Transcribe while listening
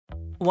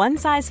One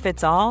size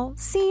fits all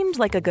seemed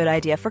like a good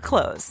idea for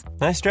clothes.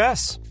 Nice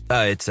dress.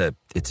 It's a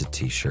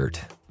t-shirt.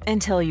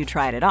 Until you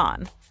tried it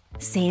on.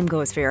 Same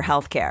goes for your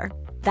healthcare.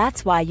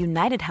 That's why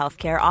United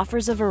Healthcare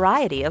offers a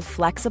variety of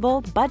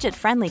flexible,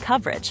 budget-friendly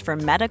coverage for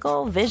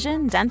medical,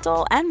 vision,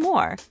 dental, and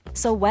more.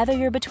 So whether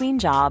you're between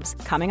jobs,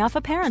 coming off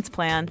a parent's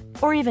plan,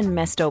 or even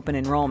missed open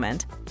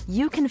enrollment,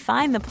 you can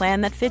find the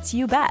plan that fits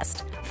you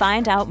best.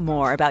 Find out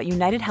more about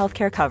United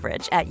Healthcare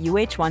coverage at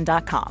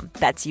uh1.com.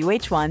 That's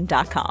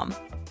uh1.com.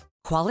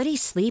 Quality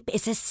sleep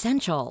is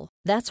essential.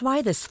 That's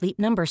why the Sleep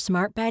Number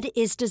Smart Bed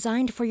is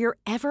designed for your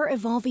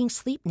ever-evolving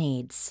sleep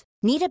needs.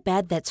 Need a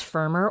bed that's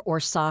firmer or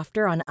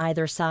softer on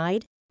either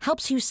side?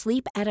 Helps you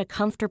sleep at a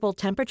comfortable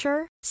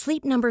temperature?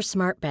 Sleep Number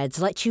Smart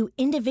Beds let you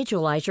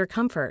individualize your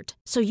comfort,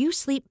 so you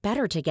sleep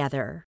better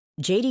together.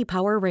 J.D.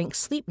 Power ranks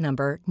Sleep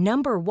Number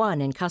number 1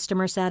 in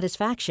customer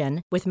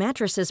satisfaction with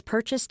mattresses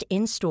purchased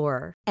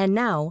in-store. And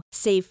now,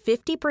 save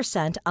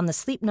 50% on the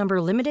Sleep Number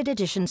Limited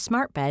Edition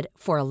Smart Bed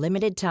for a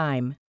limited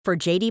time. For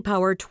J.D.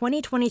 Power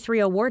 2023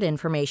 award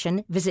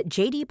information, visit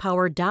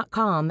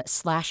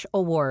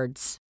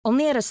jdpower.com/awards.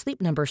 Only at a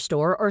Sleep Number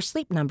store or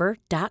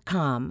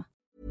sleepnumber.com.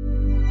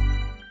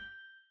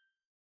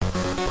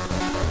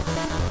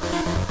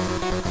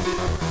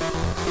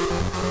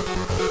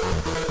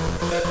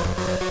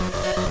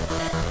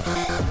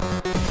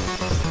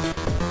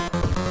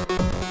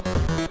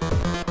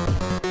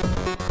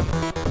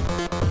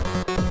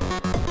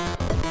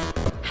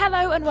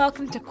 Hello and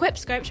welcome to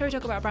Quipscope. Shall we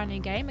talk about a brand new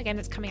game? A game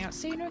that's coming out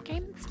soon or a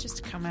game that's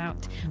just come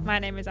out? My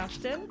name is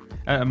Ashton.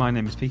 My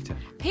name is Peter.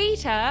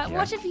 Peter,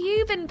 what have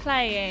you been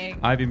playing?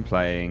 I've been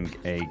playing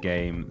a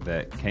game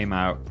that came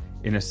out,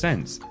 in a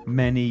sense,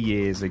 many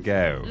years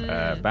ago.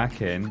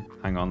 Back in,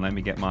 hang on, let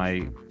me get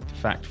my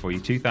fact for you,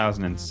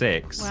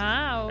 2006.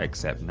 Wow.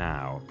 Except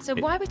now. So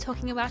why are we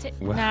talking about it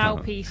now,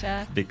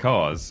 Peter?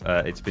 Because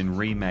it's been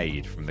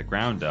remade from the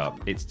ground up.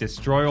 It's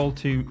Destroy All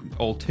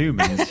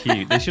Humans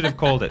Hue. They should have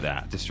called it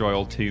that. Destroy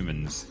All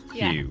Humans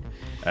Hue.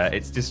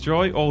 It's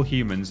Destroy All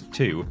Humans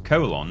 2,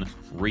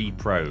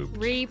 Reprobed.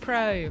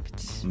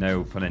 Reprobed.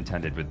 No pun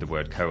intended with the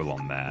word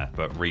colon there,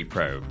 but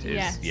Reprobed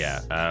is,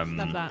 yes.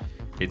 Love that.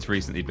 It's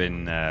recently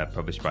been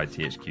published by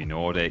THQ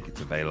Nordic.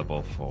 It's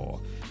available for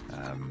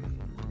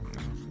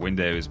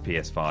Windows,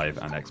 PS5,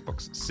 and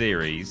Xbox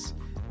Series.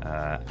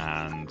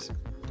 And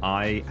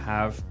I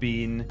have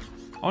been,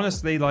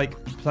 honestly,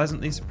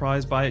 pleasantly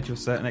surprised by it to a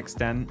certain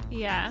extent.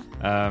 Yeah.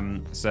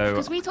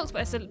 Because we talked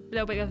about this a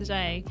little bit the other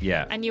day.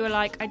 Yeah. And you were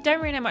like, I don't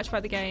really know much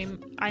about the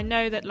game. I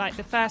know that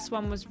the first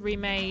one was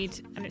remade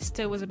and it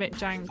still was a bit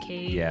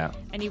janky. Yeah.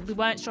 And we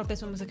weren't sure if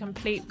this one was a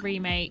complete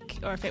remake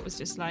or if it was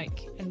just a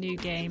new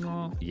game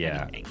or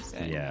anything. So.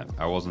 Yeah.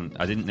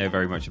 I didn't know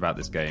very much about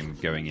this game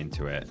going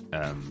into it.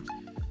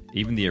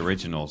 Even the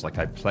originals,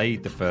 I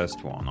played the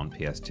first one on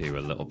PS2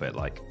 a little bit,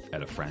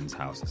 at a friend's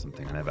house or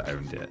something. I never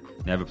owned it.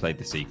 Never played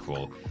the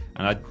sequel.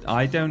 And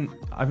I've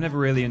never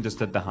really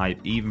understood the hype,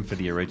 even for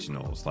the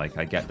originals.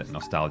 I get that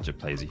nostalgia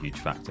plays a huge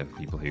factor for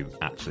people who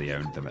actually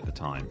owned them at the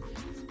time.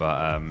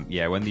 But,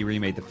 when they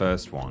remade the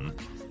first one,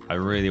 I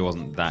really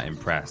wasn't that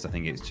impressed. I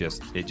think it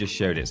just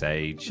showed its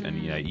age.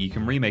 And, you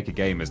can remake a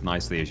game as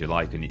nicely as you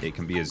like, and it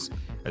can be as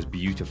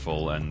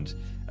beautiful and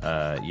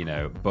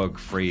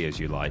bug-free as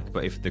you like,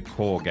 but if the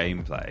core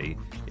gameplay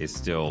is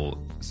still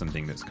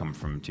something that's come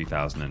from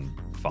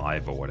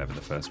 2005 or whatever the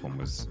first one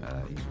was,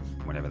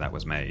 whenever that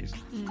was made,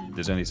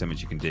 there's only so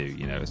much you can do.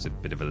 It's a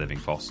bit of a living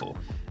fossil.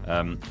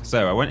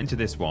 So I went into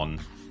this one,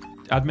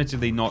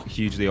 admittedly not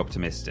hugely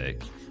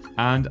optimistic,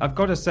 and I've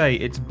got to say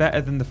it's better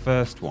than the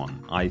first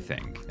one, I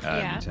think,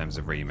 in terms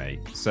of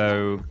remake.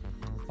 So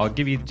I'll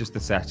give you just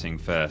the setting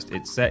first.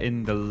 It's set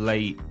in the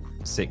late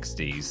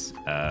 60s.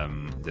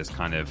 There's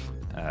kind of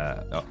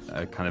a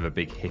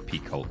big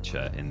hippie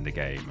culture in the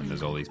game, and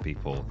there's all these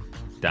people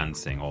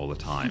dancing all the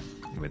time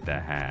with their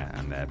hair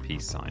and their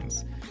peace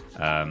signs.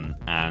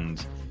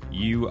 And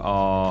you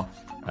are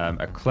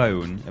a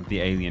clone of the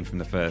alien from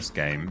the first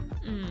game,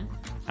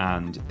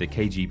 and the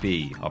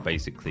KGB are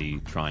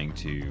basically trying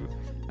to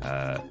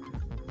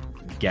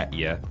get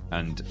you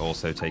and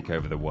also take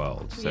over the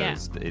world. So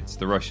it's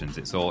the Russians.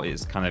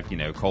 It's kind of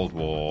Cold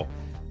War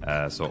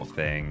sort of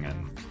thing,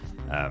 and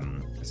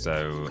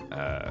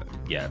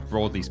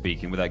broadly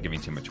speaking, without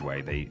giving too much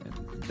away,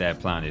 their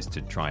plan is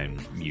to try and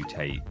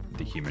mutate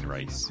the human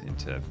race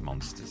into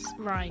monsters.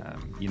 Right.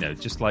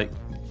 Just like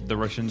the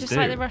Russians Just do.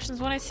 like the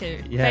Russians wanted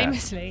to,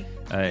 famously.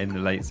 In the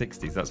late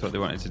 60s, that's what they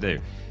wanted to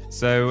do.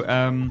 So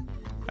I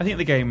think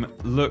the game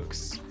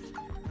looks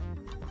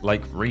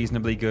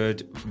reasonably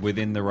good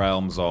within the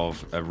realms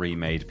of a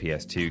remade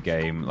PS2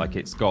 game.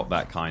 It's got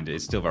that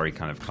it's still very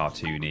kind of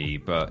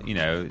cartoony, but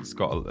it's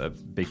got a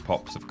big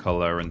pops of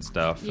color and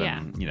stuff,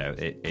 and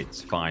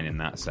it's fine in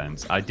that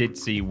sense. I did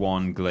see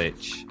one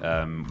glitch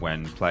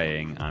when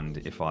playing, and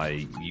if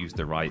I used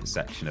the right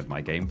section of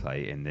my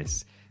gameplay in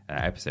this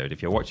episode,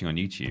 if you're watching on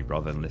YouTube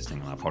rather than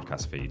listening on our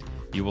podcast feed,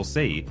 you will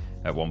see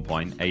at one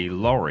point a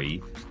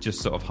lorry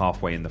just sort of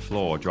halfway in the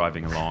floor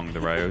driving along the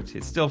road.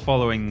 It's still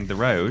following the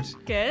road,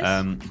 Good.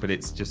 But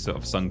it's just sort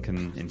of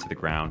sunken into the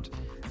ground.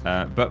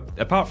 But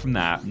apart from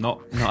that,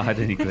 not had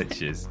any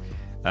glitches.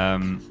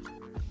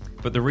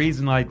 But the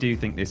reason I do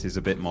think this is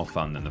a bit more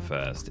fun than the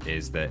first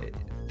is that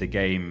the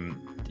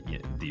game,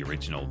 the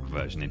original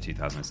version in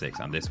 2006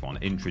 and this one,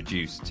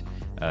 introduced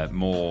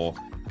more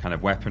kind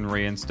of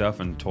weaponry and stuff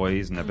and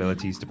toys and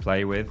abilities to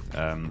play with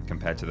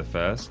compared to the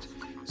first.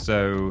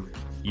 So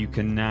you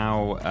can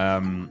now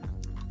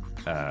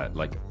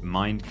like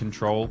mind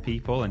control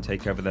people and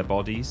take over their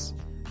bodies.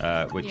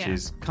 Which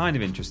is kind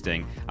of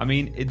interesting. I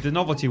mean, the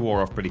novelty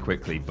wore off pretty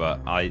quickly, but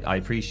I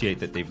appreciate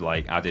that they've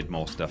like added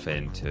more stuff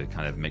in to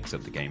kind of mix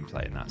up the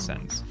gameplay in that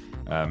sense.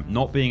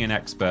 Not being an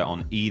expert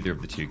on either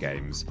of the two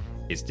games,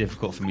 it's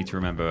difficult for me to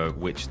remember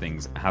which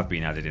things have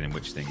been added in and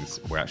which things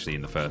were actually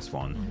in the first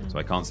one. So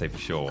I can't say for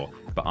sure.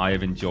 But I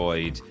have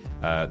enjoyed...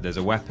 there's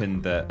a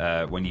weapon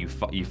that when you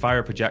fire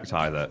a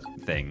projectile at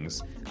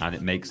things and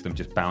it makes them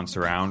just bounce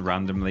around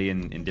randomly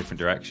in different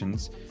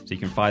directions. So you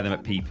can fire them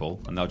at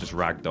people and they'll just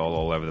ragdoll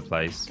all over the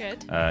place.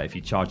 Good. If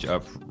you charge it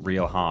up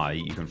real high,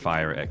 you can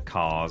fire it at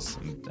cars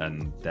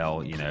and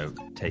they'll,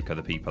 take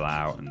other people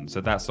out. And so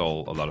that's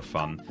all a lot of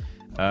fun.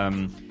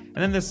 And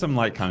then there's some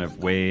like kind of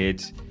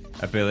weird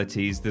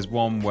abilities. There's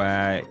one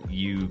where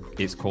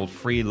it's called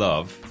Free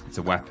Love. It's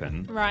a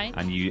weapon. Right.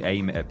 And you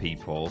aim it at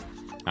people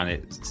and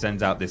it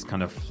sends out this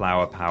kind of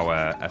flower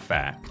power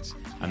effect,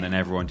 and then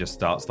everyone just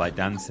starts like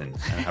dancing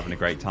and having a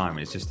great time.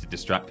 It's just to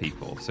distract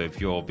people. So if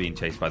you're being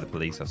chased by the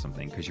police or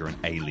something because you're an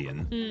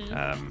alien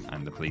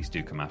and the police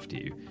do come after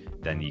you,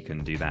 then you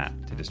can do that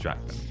to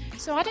distract them.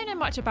 So I don't know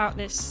much about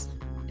this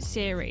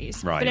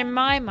series, Right. but in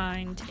my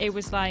mind it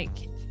was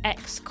like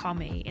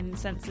XCOM-y in the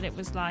sense that it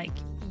was like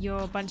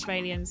you're a bunch of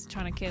aliens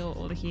trying to kill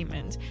all the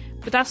humans,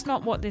 but that's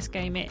not what this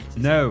game is.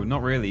 No,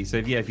 not really. So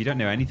if you don't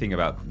know anything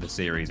about the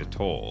series at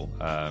all,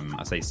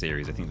 I say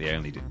series, I think they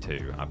only did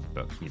 2,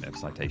 but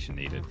citation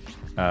needed.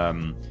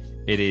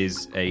 It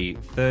is a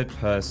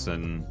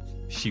third-person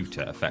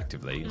shooter,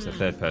 effectively. It's a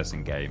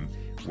third-person game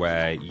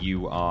where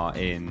you are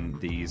in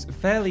these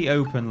fairly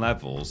open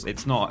levels.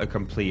 It's not a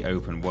complete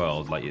open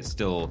world. Like, it's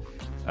still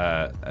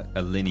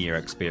a linear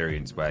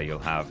experience where you'll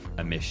have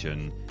a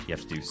mission, you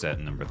have to do a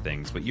certain number of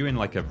things, but you're in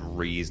like a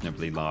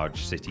reasonably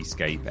large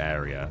cityscape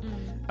area.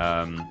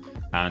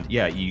 And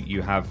yeah,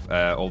 you have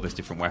all this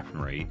different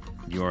weaponry.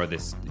 You're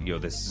this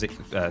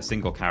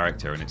single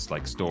character, and it's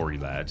like story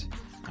led,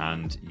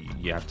 and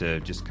you have to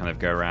just kind of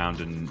go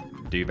around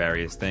and do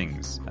various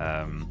things.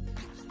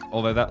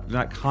 Although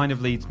that kind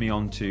of leads me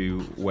on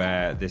to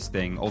where this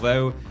thing,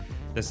 although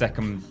the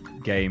second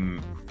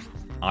game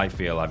I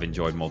feel I've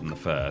enjoyed more than the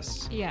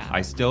first,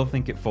 I still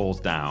think it falls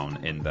down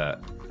in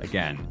that,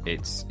 again,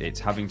 it's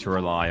having to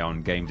rely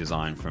on game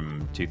design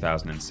from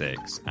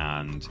 2006,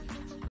 and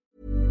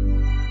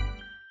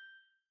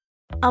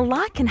A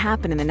lot can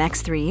happen in the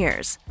next 3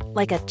 years.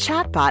 Like a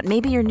chatbot may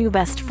be your new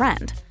best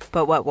friend.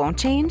 But what won't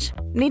change?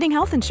 Needing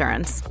health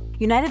insurance.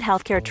 United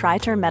Healthcare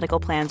Tri-Term Medical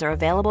Plans are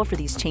available for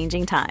these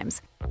changing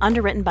times.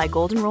 Underwritten by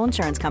Golden Rule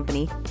Insurance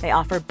Company, they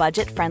offer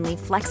budget-friendly,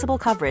 flexible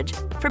coverage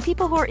for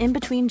people who are in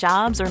between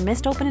jobs or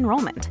missed open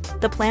enrollment.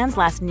 The plans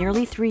last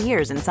nearly 3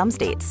 years in some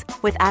states,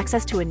 with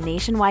access to a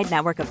nationwide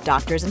network of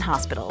doctors and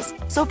hospitals.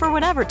 So for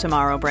whatever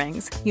tomorrow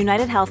brings,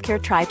 United Healthcare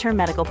Tri-Term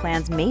Medical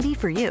Plans may be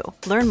for you.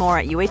 Learn more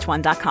at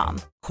uh1.com.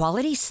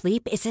 Quality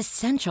sleep is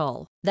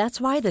essential. That's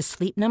why the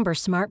Sleep Number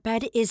Smart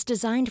Bed is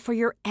designed for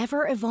your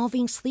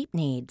ever-evolving sleep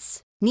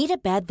needs. Need a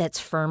bed that's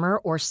firmer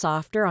or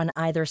softer on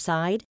either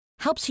side?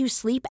 Helps you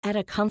sleep at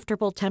a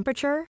comfortable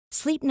temperature?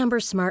 Sleep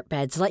Number Smart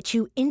Beds let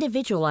you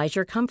individualize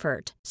your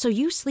comfort, so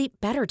you sleep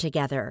better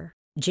together.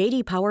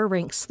 J.D. Power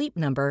ranks Sleep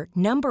Number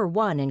number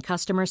 1 in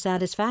customer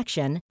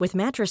satisfaction with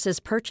mattresses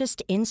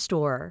purchased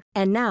in-store.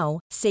 And now,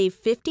 save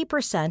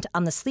 50%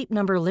 on the Sleep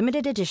Number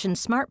Limited Edition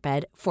Smart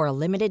Bed for a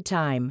limited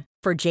time.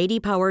 For J.D.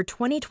 Power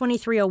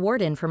 2023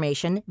 award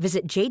information,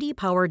 visit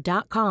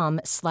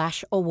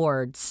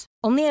jdpower.com/awards.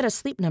 Only at a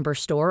Sleep Number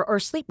store or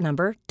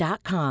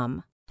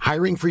sleepnumber.com.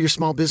 Hiring for your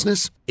small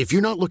business? If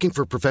you're not looking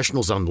for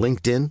professionals on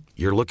LinkedIn,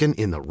 you're looking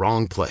in the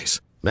wrong place.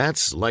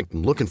 That's like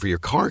looking for your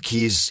car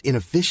keys in a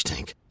fish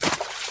tank.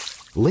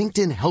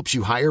 LinkedIn helps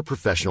you hire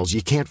professionals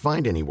you can't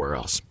find anywhere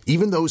else,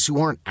 even those who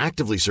aren't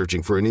actively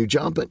searching for a new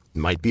job but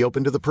might be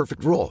open to the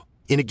perfect role.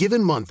 In a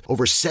given month,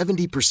 over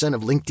 70%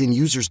 of LinkedIn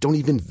users don't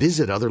even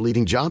visit other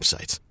leading job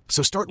sites.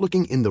 So start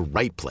looking in the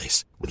right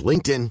place. With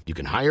LinkedIn, you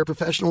can hire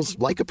professionals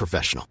like a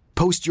professional.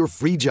 Post your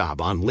free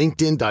job on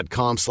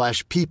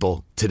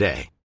linkedin.com/people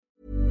today.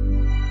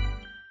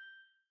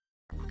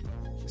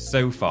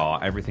 so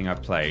far, everything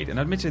I've played, and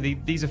admittedly,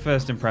 these are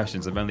first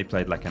impressions, I've only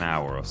played like an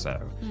hour or so,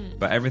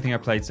 but everything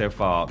I've played so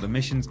far, the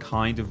missions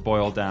kind of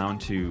boil down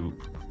to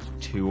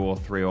 2 or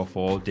 3 or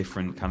 4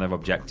 different kind of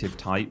objective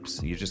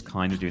types. You're just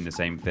kind of doing the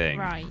same thing.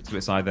 Right. So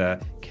it's either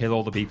kill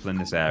all the people in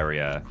this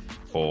area,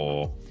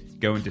 or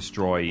go and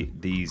destroy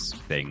these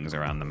things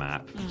around the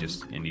map. You're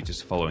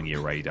just following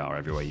your radar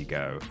everywhere you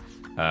go.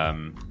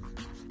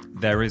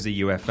 There is a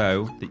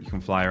UFO that you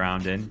can fly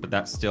around in, but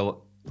that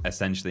still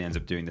essentially ends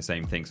up doing the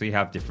same thing. So you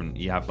have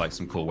like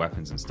some cool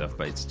weapons and stuff,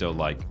 but it's still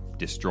like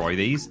destroy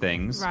these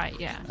things. Right,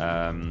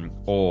 yeah.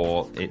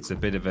 Or it's a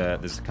bit of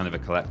there's kind of a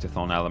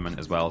collectathon element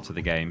as well to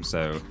the game.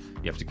 So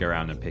you have to go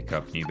around and pick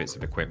up new bits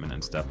of equipment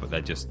and stuff, but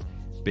they're just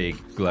big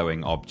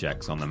glowing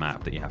objects on the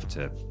map that you have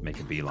to make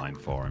a beeline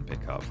for and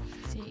pick up.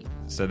 See.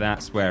 So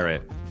that's where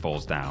it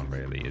falls down,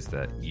 really, is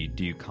that you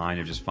do kind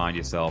of just find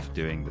yourself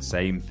doing the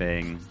same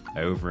thing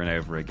over and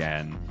over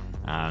again.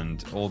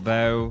 And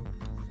although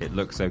it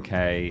looks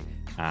okay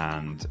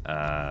and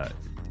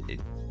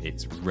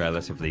it's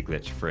relatively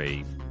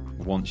glitch-free,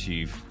 once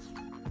you've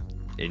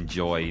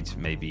enjoyed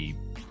maybe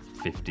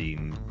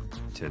 15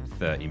 to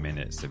 30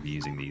 minutes of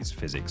using these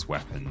physics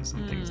weapons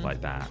and things like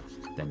that,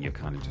 then you're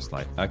kind of just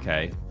like,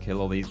 okay,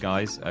 kill all these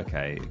guys,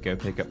 okay, go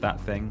pick up that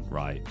thing,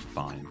 right,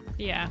 fine.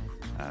 Yeah.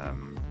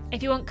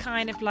 If you want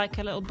kind of like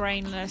a little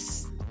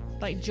brainless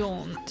like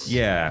jaunt,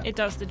 yeah, it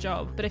does the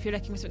job. But if you're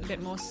looking for something a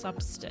bit more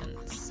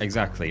substance,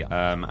 exactly.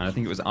 And I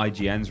think it was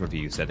IGN's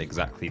review said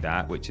exactly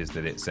that, which is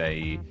that it's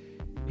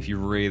if you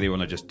really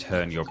want to just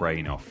turn your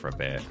brain off for a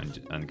bit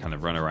and kind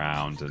of run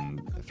around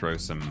and throw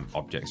some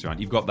objects around,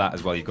 you've got that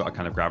as well. You've got a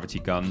kind of gravity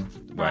gun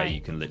where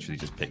you can literally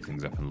just pick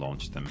things up and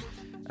launch them.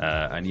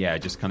 And yeah,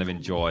 just kind of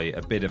enjoy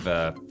a bit of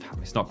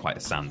it's not quite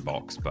a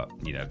sandbox, but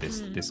you know,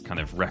 this kind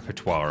of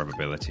repertoire of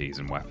abilities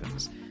and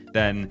weapons,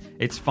 then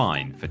it's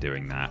fine for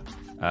doing that.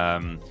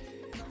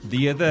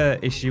 The other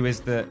issue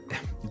is that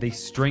they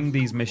string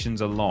these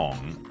missions along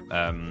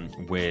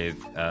with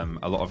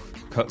a lot of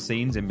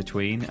cutscenes in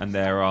between, and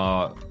there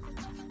are,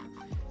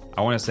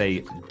 I want to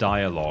say,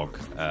 dialogue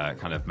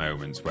kind of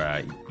moments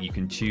where you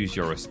can choose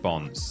your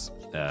response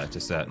to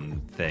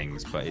certain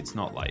things, but it's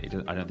not like,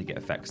 I don't think it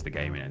affects the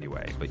game in any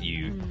way, but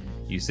you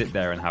sit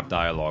there and have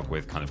dialogue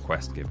with kind of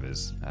quest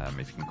givers,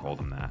 if you can call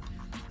them that,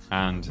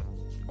 and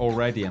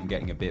already I'm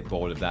getting a bit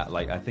bored of that.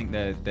 Like, I think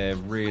they're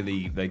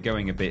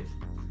going a bit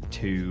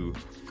too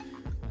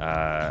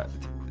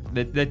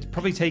they're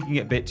probably taking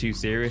it a bit too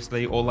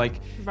seriously, or like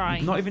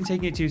not even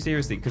taking it too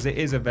seriously, because it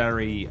is a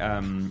very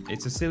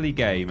it's a silly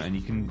game,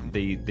 and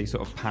they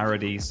sort of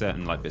parody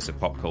certain like bits of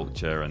pop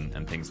culture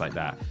and things like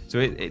that. So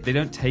they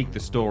don't take the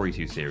story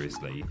too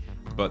seriously,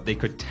 but they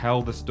could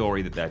tell the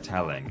story that they're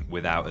telling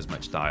without as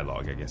much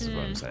dialogue, I guess is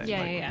what I'm saying.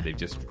 Yeah.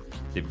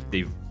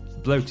 They've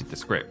bloated the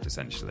script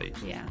essentially.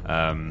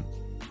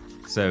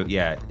 So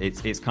yeah,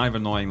 it's kind of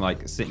annoying,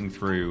 like sitting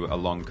through a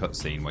long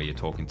cutscene where you're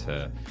talking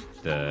to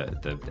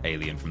the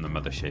alien from the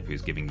mothership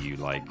who's giving you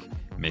like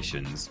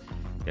missions.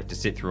 You have to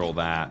sit through all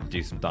that,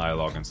 do some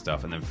dialogue and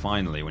stuff, and then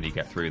finally when you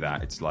get through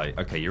that, it's like,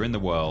 okay, you're in the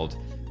world,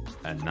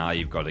 and now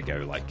you've got to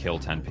go like kill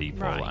 10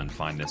 people and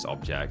find this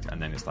object,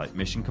 and then it's like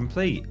mission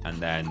complete, and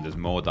then there's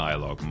more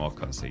dialogue, more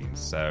cutscenes.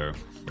 So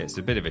it's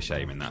a bit of a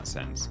shame in that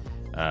sense.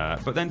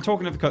 But then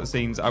talking of the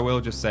cutscenes, I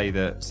will just say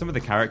that some of the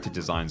character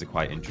designs are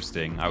quite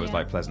interesting. I was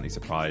like pleasantly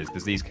surprised.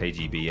 There's these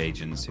KGB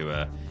agents who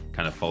are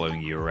kind of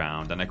following you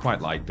around, and I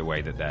quite like the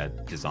way that they're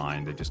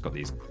designed. They've just got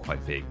these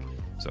quite big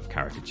sort of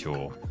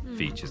caricature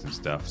features and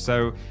stuff.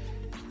 So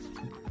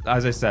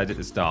as I said at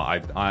the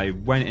start, I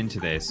went into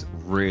this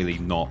really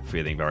not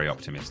feeling very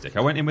optimistic.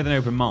 I went in with an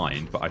open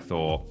mind, but I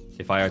thought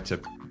if I had to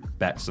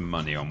bet some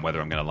money on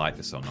whether I'm going to like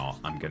this or not,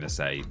 I'm going to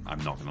say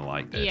I'm not going to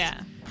like this. Yeah.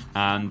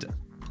 And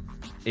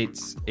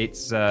it's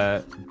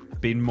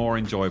been more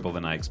enjoyable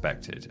than I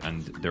expected,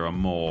 and there are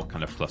more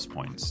kind of plus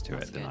points to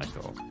it than I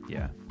thought.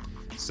 Yeah.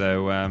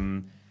 So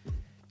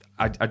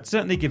I'd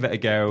certainly give it a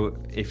go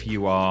if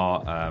you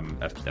are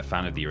a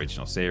fan of the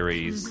original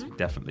series.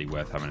 Definitely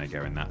worth having a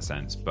go in that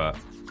sense. But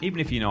even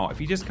if you're not,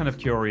 if you're just kind of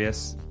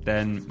curious,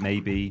 then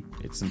maybe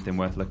it's something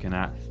worth looking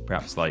at.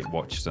 Perhaps like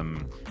watch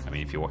some, I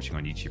mean, if you're watching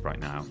on YouTube right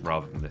now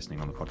rather than listening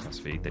on the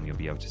podcast feed, then you'll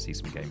be able to see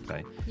some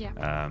gameplay.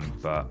 Yeah.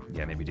 But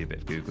yeah, maybe do a bit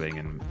of Googling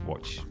and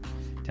watch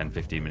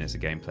 10-15 minutes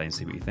of gameplay and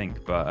see what you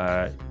think.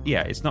 But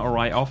yeah, it's not a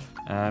write-off,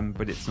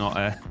 but it's not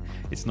a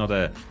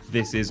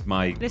this is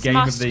my this game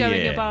must of the go year.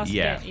 in your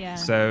basket, yeah.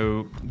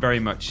 So very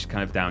much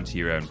kind of down to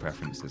your own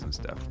preferences and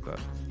stuff. But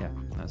yeah,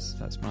 those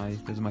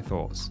are my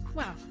thoughts.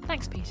 Wow,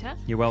 thanks, Peter.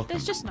 You're welcome.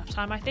 There's just enough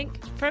time, I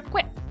think, for a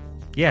quip.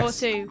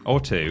 Yes. Or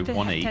two,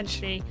 one each.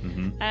 Potentially.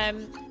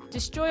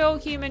 Destroy All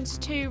Humans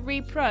 2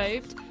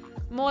 Reprobed.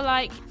 More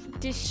like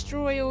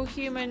Destroy All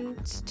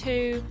Humans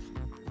 2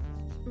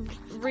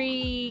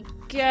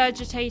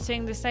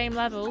 regurgitating the same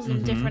levels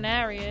in different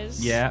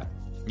areas. Yeah.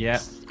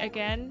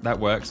 Again. That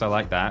works. I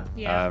like that.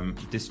 Yeah.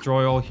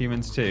 Destroy All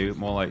Humans 2,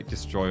 more like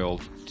Destroy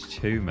All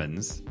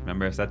Humans.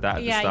 Remember I said that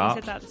at the start? Yeah, you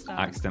said that at the start.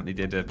 Accidentally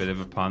did a bit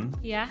of a pun.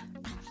 Yeah.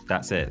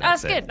 That's it.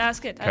 That's good.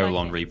 I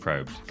like it.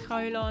 Reprobed.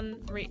 Colon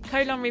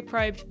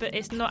reprobed, but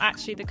it's not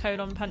actually the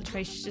colon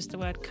punctuation, it's just the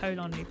word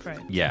colon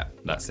reprobed. Yeah,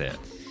 that's it.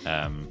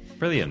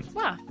 Brilliant.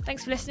 Wow.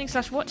 Thanks for listening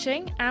 /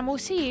 watching, and we'll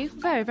see you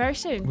very, very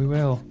soon. We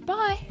will.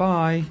 Bye.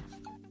 Bye.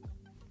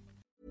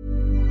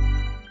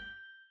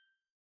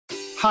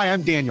 Hi,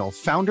 I'm Daniel,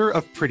 founder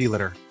of Pretty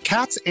Litter.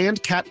 Cats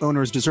and cat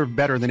owners deserve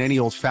better than any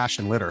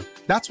old-fashioned litter.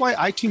 That's why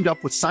I teamed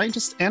up with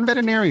scientists and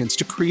veterinarians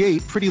to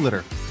create Pretty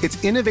Litter.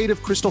 Its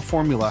innovative crystal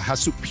formula has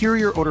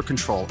superior odor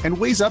control and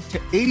weighs up to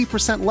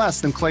 80%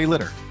 less than clay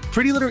litter.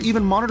 Pretty Litter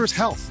even monitors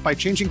health by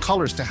changing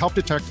colors to help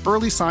detect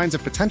early signs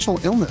of potential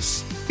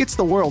illness. It's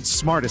the world's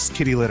smartest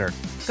kitty litter.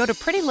 Go to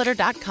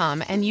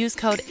prettylitter.com and use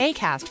code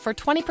ACAST for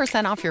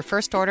 20% off your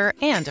first order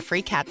and a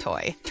free cat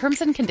toy.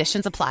 Terms and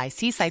conditions apply.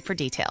 See site for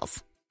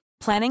details.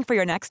 Planning for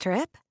your next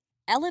trip?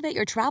 Elevate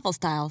your travel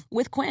style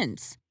with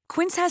Quince.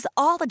 Quince has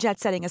all the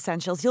jet-setting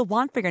essentials you'll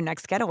want for your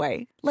next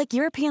getaway, like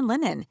European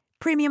linen,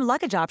 premium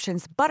luggage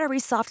options, buttery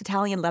soft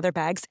Italian leather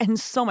bags, and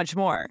so much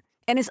more.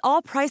 And is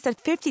all priced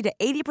at 50 to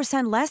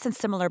 80% less than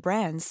similar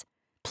brands.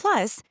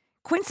 Plus,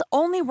 Quince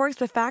only works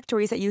with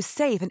factories that use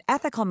safe and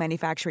ethical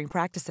manufacturing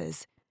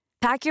practices.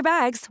 Pack your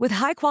bags with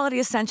high-quality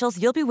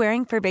essentials you'll be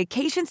wearing for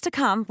vacations to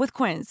come with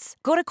Quince.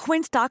 Go to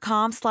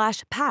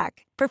quince.com/pack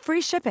for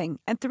free shipping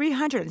and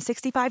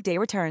 365-day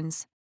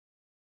returns.